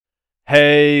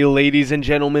Hey ladies and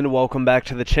gentlemen, welcome back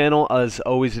to the channel. As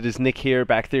always, it is Nick here,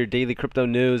 back with your daily crypto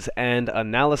news and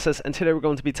analysis, and today we're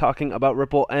going to be talking about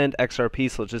Ripple and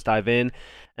XRP, so let's just dive in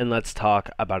and let's talk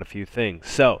about a few things.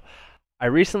 So, I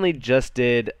recently just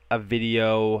did a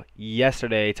video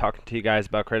yesterday talking to you guys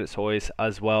about Credit Suisse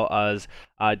as well as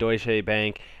Deutsche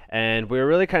Bank, and we were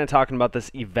really kind of talking about this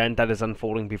event that is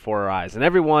unfolding before our eyes. And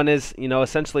everyone is,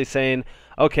 essentially saying,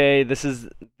 okay, this is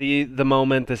the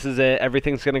moment, this is it,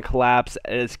 everything's going to collapse,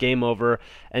 it's game over.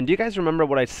 And do you guys remember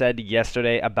what I said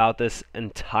yesterday about this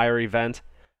entire event?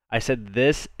 I said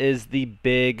this is the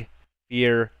big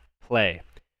fear play.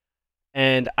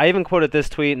 And I even quoted this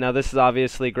tweet. Now, this is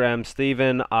obviously Graham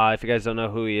Stephan. If you guys don't know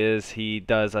who he is, he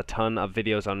does a ton of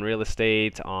videos on real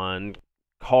estate, on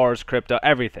cars, crypto,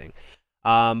 everything.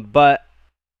 But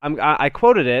I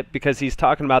quoted it because he's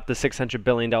talking about the $600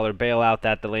 billion bailout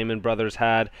that the Lehman Brothers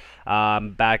had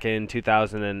back in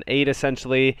 2008,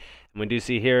 essentially. And we do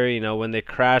see here, when they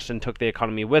crashed and took the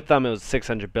economy with them, it was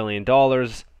 $600 billion.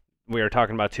 We are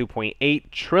talking about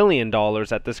 $2.8 trillion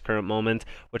at this current moment,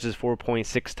 which is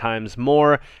 4.6 times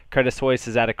more. Credit Suisse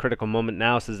is at a critical moment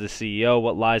now, says the CEO,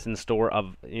 what lies in store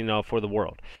for the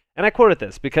world. And I quoted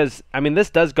this because, this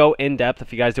does go in depth.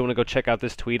 If you guys do want to go check out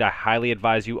this tweet, I highly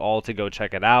advise you all to go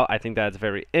check it out. I think that's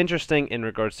very interesting in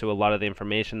regards to a lot of the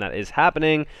information that is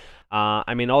happening.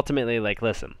 Ultimately,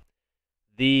 listen,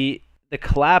 the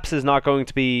collapse is not going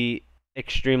to be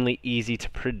extremely easy to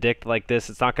predict like this.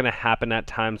 It's not going to happen at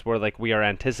times where we are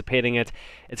anticipating it.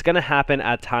 It's going to happen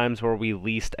at times where we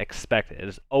least expect it.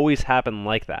 It's always happened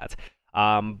like that.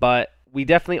 But we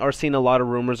definitely are seeing a lot of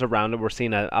rumors around it. We're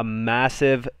seeing a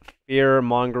massive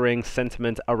fear-mongering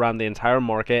sentiment around the entire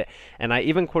market. And I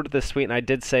even quoted this tweet, and I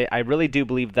did say, I really do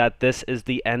believe that this is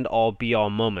the end-all, be-all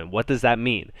moment. What does that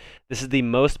mean? This is the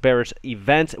most bearish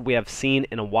event we have seen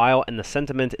in a while, and the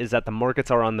sentiment is that the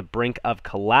markets are on the brink of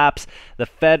collapse. The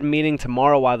Fed meeting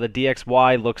tomorrow while the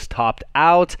DXY looks topped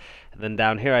out. And then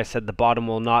down here I said the bottom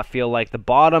will not feel like the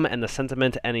bottom, and the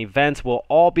sentiment and events will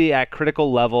all be at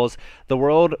critical levels. The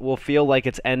world will feel like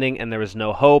it's ending and there is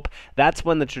no hope. That's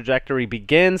when the trajectory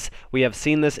begins. We have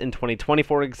seen this in 2020,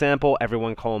 for example,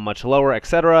 everyone calling much lower,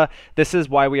 etc. This is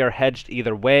why we are hedged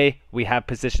either way. We have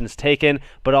positions taken,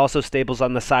 but also stables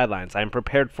on the sidelines. I am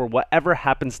prepared for whatever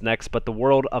happens next, but the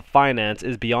world of finance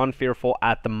is beyond fearful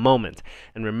at the moment.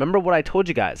 And remember what I told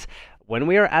you guys. When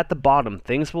we are at the bottom,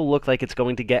 things will look like it's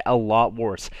going to get a lot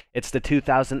worse. It's the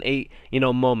 2008,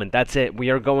 moment. That's it. We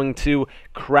are going to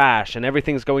crash and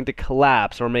everything's going to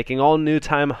collapse. We're making all new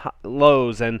time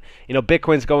lows and,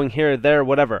 Bitcoin's going here, there,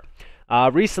 whatever.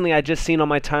 Recently, I just seen on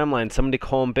my timeline somebody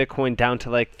calling Bitcoin down to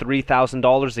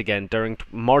 $3,000 again during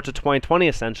March of 2020,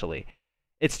 essentially.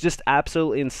 It's just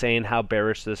absolutely insane how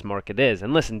bearish this market is.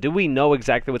 And listen, do we know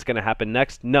exactly what's going to happen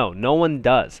next? No, no one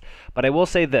does. But I will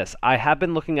say this. I have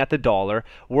been looking at the dollar.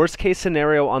 Worst case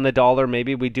scenario on the dollar,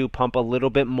 maybe we do pump a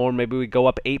little bit more. Maybe we go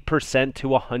up 8% to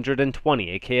 120,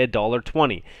 aka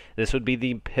 $1.20. This would be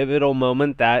the pivotal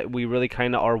moment that we really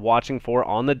kind of are watching for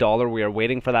on the dollar. We are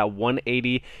waiting for that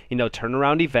 180,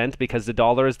 turnaround event, because the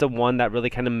dollar is the one that really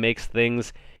kind of makes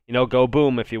things, go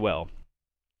boom, if you will.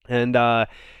 And,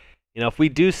 if we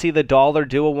do see the dollar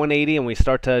do a 180 and we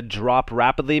start to drop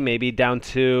rapidly, maybe down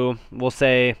to, we'll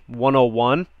say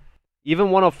 101, even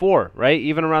 104, right?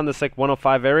 Even around this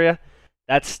 105 area,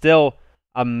 that's still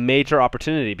a major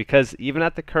opportunity, because even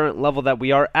at the current level that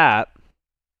we are at,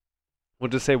 we'll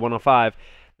just say 105,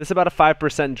 this is about a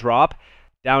 5% drop.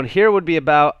 Down here would be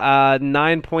about a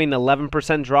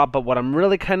 9.11% drop, but what I'm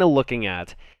really kind of looking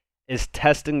at is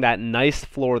testing that nice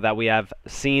floor that we have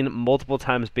seen multiple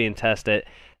times being tested.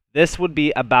 This would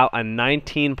be about a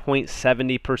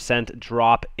 19.70%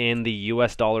 drop in the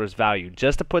US dollar's value.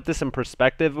 Just to put this in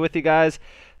perspective with you guys,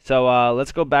 so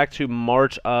let's go back to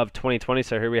March of 2020.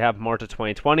 So here we have March of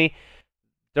 2020.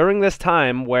 During this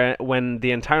time when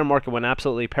the entire market went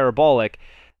absolutely parabolic,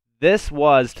 this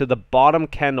was to the bottom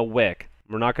candle wick.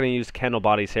 We're not going to use candle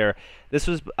bodies here. This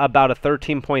was about a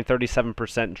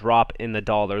 13.37% drop in the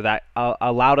dollar that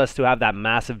allowed us to have that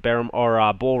massive bear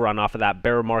or bull run off of that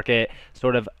bear market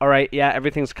sort of, all right, yeah,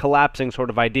 everything's collapsing sort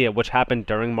of idea, which happened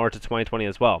during March of 2020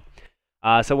 as well.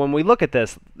 So when we look at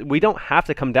this, we don't have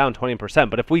to come down 20%,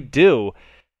 but if we do,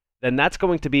 then that's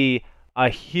going to be a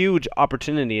huge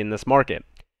opportunity in this market.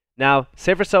 Now,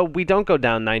 say for so we don't go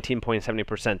down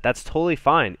 19.70%. That's totally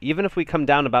fine. Even if we come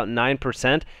down about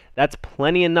 9%, that's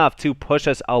plenty enough to push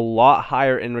us a lot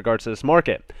higher in regards to this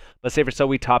market. But say for so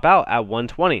we top out at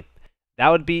 120. That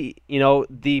would be,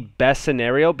 the best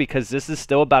scenario, because this is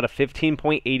still about a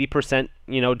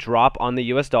 15.80%, drop on the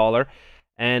US dollar.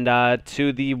 And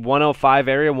to the 105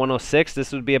 area, 106,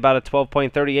 this would be about a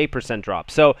 12.38% drop.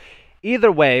 So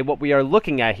either way, what we are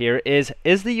looking at here is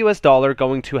the US dollar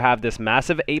going to have this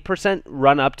massive 8%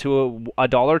 run up to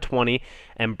 $1.20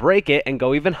 and break it and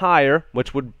go even higher,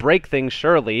 which would break things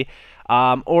surely?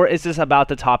 Or is this about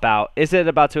to top out? Is it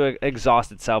about to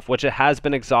exhaust itself, which it has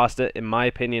been exhausted in my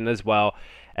opinion as well?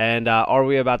 And are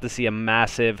we about to see a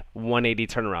massive 180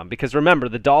 turnaround? Because remember,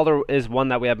 the dollar is one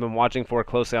that we have been watching for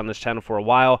closely on this channel for a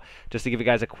while. Just to give you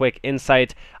guys a quick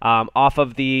insight, off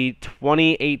of the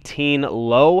 2018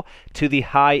 low to the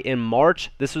high in March,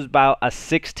 this was about a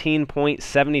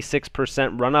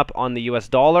 16.76% run up on the US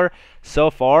dollar.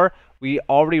 So far, we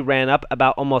already ran up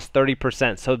about almost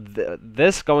 30%. So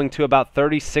this going to about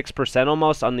 36%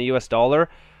 almost on the US dollar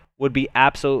would be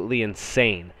absolutely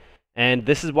insane. And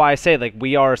this is why I say, like,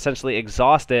 we are essentially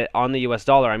exhausted on the US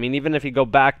dollar. I mean, even if you go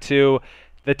back to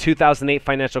the 2008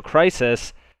 financial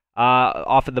crisis,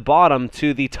 off at the bottom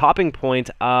to the topping point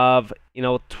of, you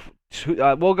know,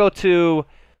 we'll go to,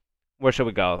 where should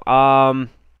we go?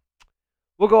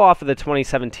 We'll go off of the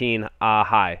 2017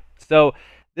 high. So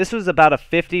this was about a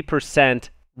 50%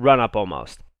 run up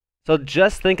almost. So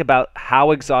just think about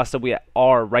how exhausted we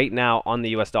are right now on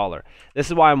the US dollar. This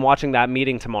is why I'm watching that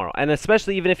meeting tomorrow. And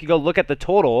especially even if you go look at the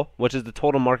total, which is the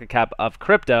total market cap of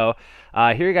crypto,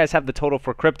 here you guys have the total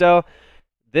for crypto.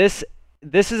 This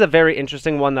is a very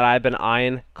interesting one that I've been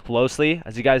eyeing closely.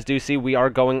 As you guys do see, we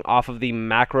are going off of the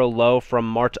macro low from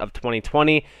March of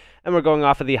 2020. And we're going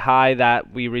off of the high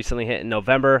that we recently hit in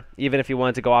November. Even if you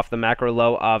wanted to go off the macro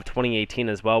low of 2018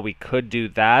 as well, we could do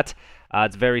that.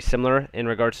 It's very similar in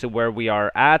regards to where we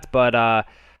are at, but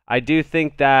I do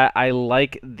think that I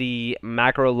like the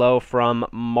macro low from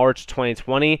March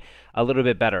 2020 a little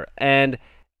bit better. And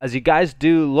as you guys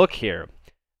do look here,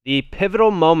 the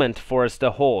pivotal moment for us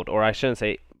to hold, or I shouldn't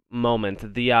say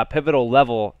moment, the pivotal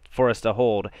level for us to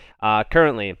hold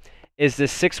currently is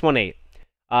this 618.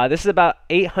 This is about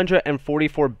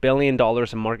 $844 billion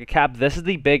in market cap. This is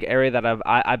the big area that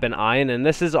I've been eyeing, and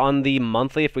this is on the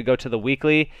monthly. If we go to the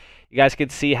weekly, you guys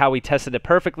could see how we tested it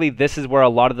perfectly. This is where a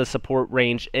lot of the support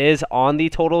range is on the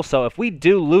total. So if we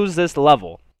do lose this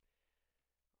level,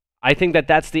 I think that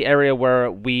that's the area where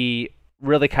we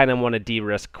really kind of want to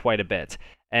de-risk quite a bit.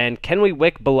 And can we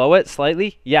wick below it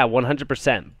slightly? Yeah,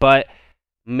 100%. But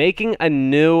making a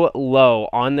new low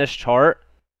on this chart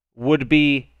would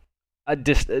be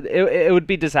it would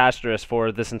be disastrous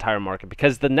for this entire market,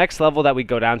 because the next level that we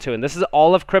go down to, and this is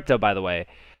all of crypto by the way,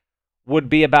 would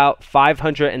be about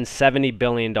 $570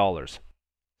 billion.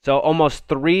 So almost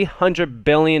 $300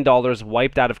 billion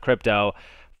wiped out of crypto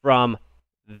from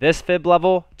this fib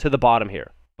level to the bottom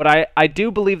here. But I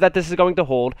do believe that this is going to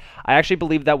hold. I actually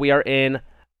believe that we are in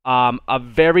a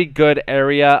very good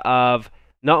area of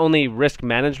not only risk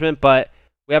management, but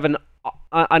we have an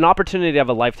opportunity of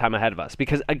a lifetime ahead of us,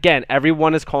 because again,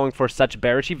 everyone is calling for such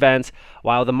bearish events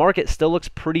while the market still looks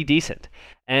pretty decent.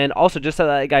 And also, just so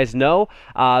that you guys know,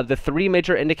 the three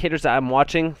major indicators that I'm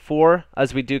watching for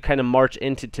as we do kind of march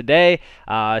into today,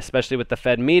 especially with the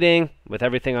Fed meeting, with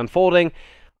everything unfolding,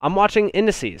 I'm watching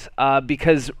indices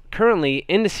because currently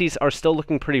indices are still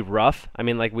looking pretty rough. I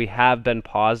mean, like, we have been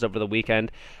paused over the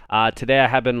weekend. Today I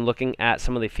have been looking at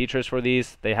some of the futures for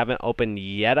these. They haven't opened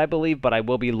yet, I believe, but I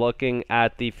will be looking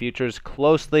at the futures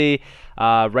closely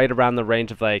right around the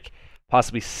range of like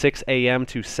possibly 6 a.m.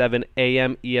 to 7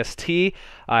 a.m. EST.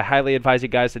 I highly advise you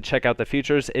guys to check out the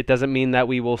futures. It doesn't mean that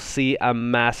we will see a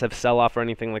massive sell-off or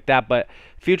anything like that, but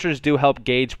futures do help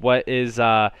gauge what is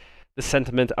the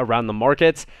sentiment around the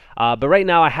markets. But right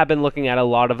now I have been looking at a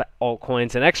lot of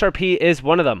altcoins, and XRP is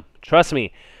one of them. Trust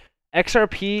me.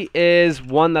 XRP is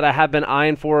one that I have been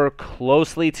eyeing for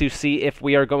closely to see if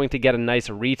we are going to get a nice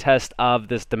retest of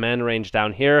this demand range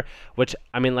down here, which,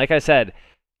 I mean, like I said,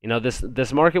 you know,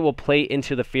 this market will play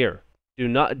into the fear. Do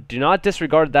not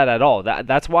disregard that at all.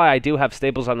 That's why I do have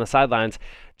stables on the sidelines,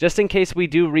 just in case we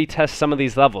do retest some of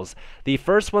these levels. The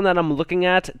first one that I'm looking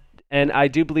at, and I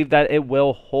do believe that it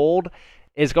will hold,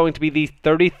 is going to be the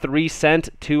 33 cent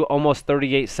to almost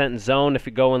 38 cent zone. If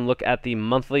you go and look at the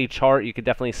monthly chart, you could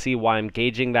definitely see why I'm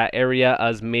gauging that area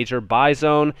as major buy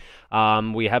zone.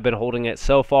 We have been holding it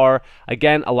so far.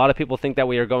 Again, a lot of people think that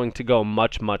we are going to go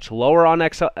much lower on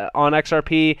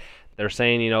XRP. They're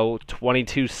saying, you know,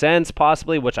 22 cents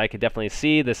possibly, which I could definitely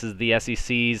see. This is the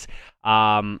SEC's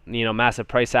you know, massive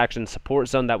price action support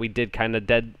zone that we did kind of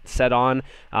dead set on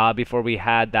before we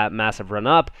had that massive run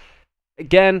up.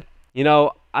 Again, you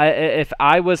know, if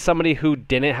I was somebody who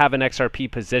didn't have an XRP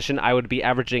position, I would be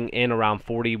averaging in around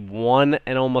 41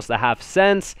 and almost a half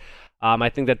cents. I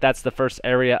think that that's the first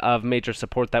area of major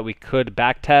support that we could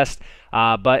backtest.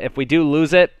 But if we do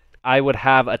lose it, I would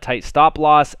have a tight stop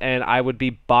loss, and I would be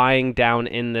buying down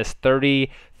in this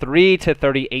 33 to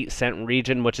 38 cent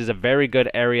region, which is a very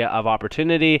good area of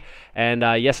opportunity. And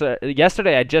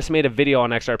yesterday, I just made a video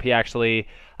on XRP actually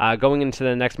going into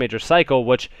the next major cycle,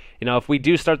 which, if we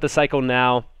do start the cycle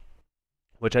now,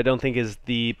 which I don't think is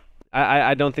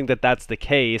I don't think that that's the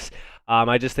case.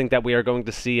 I just think that we are going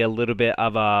to see a little bit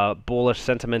of a bullish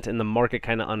sentiment in the market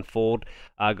kind of unfold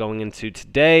going into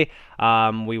today.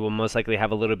 We will most likely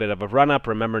have a little bit of a run-up.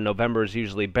 Remember, November is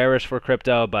usually bearish for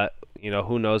crypto, but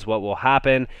who knows what will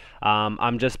happen.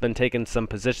 I'm just been taking some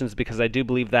positions because I do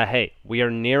believe that, hey, we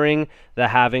are nearing the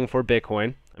halving for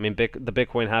Bitcoin. I mean, the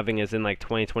Bitcoin halving is in like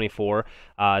 2024.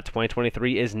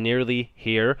 2023 is nearly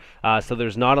here. So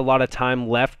there's not a lot of time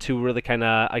left to really kind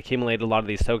of accumulate a lot of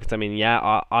these tokens. I mean,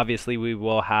 yeah, obviously we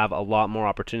will have a lot more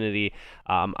opportunity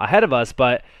ahead of us,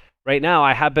 but right now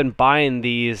I have been buying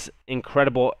these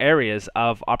incredible areas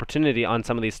of opportunity on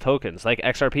some of these tokens, like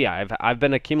XRP. I've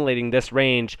been accumulating this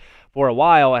range for a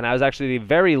while, and I was actually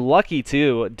very lucky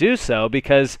to do so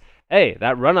because, hey,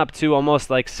 that run up to almost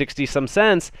like 60 some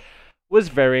cents was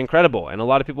very incredible, and a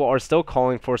lot of people are still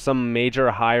calling for some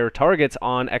major higher targets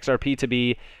on XRP to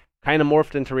be kind of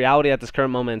morphed into reality at this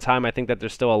current moment in time. I think that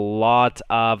there's still a lot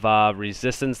of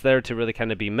resistance there to really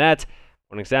kind of be met.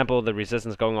 For example, the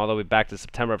resistance going all the way back to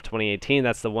September of 2018,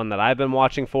 that's the one that I've been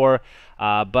watching for.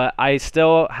 But I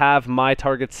still have my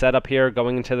target set up here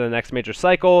going into the next major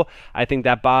cycle. I think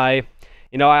that by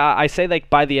I say like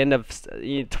by the end of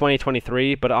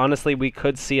 2023, but honestly, we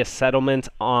could see a settlement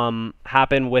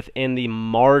happen within the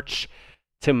March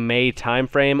to May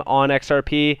timeframe on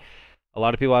XRP. A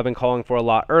lot of people have been calling for a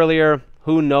lot earlier.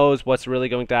 Who knows what's really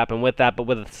going to happen with that? But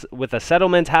with a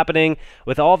settlement happening,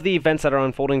 with all of the events that are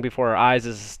unfolding before our eyes,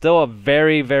 this is still a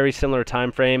very, very similar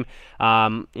time frame.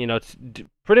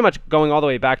 Pretty much going all the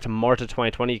way back to March of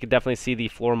 2020. You could definitely see the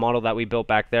floor model that we built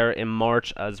back there in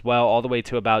March as well, all the way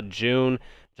to about June,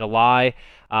 July.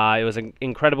 It was an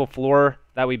incredible floor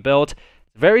that we built.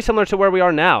 Very similar to where we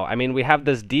are now. I mean, we have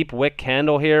this deep wick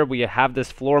candle here. We have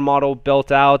this floor model built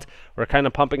out. We're kind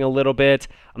of pumping a little bit.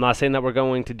 I'm not saying that we're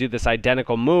going to do this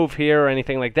identical move here or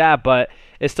anything like that, but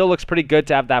it still looks pretty good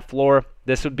to have that floor.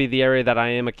 This would be the area that I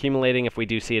am accumulating if we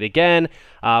do see it again.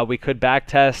 We could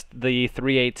backtest the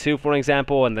 382, for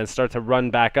example, and then start to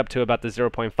run back up to about the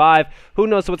 0.5. Who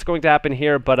knows what's going to happen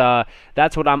here, but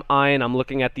that's what I'm eyeing. I'm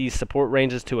looking at these support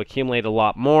ranges to accumulate a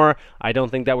lot more. I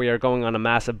don't think that we are going on a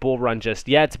massive bull run just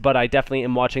yet, but I definitely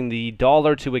am watching the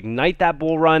dollar to ignite that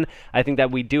bull run. I think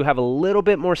that we do have a little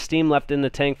bit more steam left in the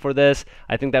tank for this.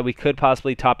 I think that we could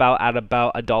possibly top out at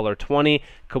about $1.20.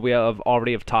 Could we have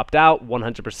already topped out?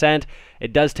 100%.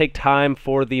 It does take time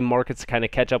for the markets to kind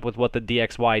of catch up with what the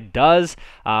DXY does.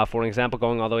 For example,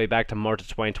 going all the way back to March of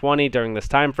 2020 during this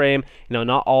time frame,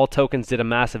 not all tokens did a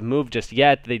massive move just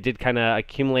yet. They did kind of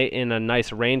accumulate in a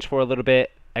nice range for a little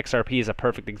bit. XRP is a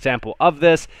perfect example of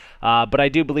this, but I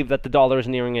do believe that the dollar is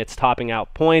nearing its topping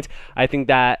out point. I think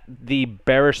that the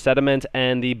bearish sentiment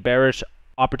and the bearish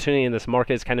opportunity in this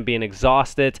market is kind of being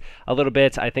exhausted a little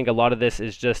bit. I think a lot of this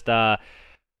is just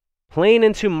playing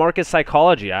into market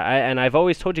psychology. And I've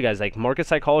always told you guys, like, market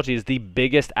psychology is the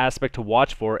biggest aspect to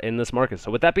watch for in this market.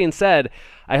 So with that being said,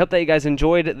 I hope that you guys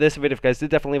enjoyed this video. If you guys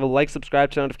did, definitely leave a like,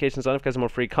 subscribe, turn notifications on if you guys want more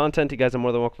free content. You guys are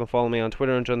more than welcome to follow me on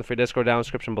Twitter and join the free Discord down in the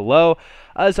description below.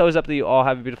 As always, up to you all.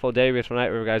 Have a beautiful day, beautiful night,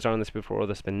 wherever you guys are on this before.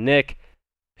 This has been Nick.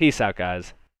 Peace out,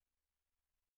 guys.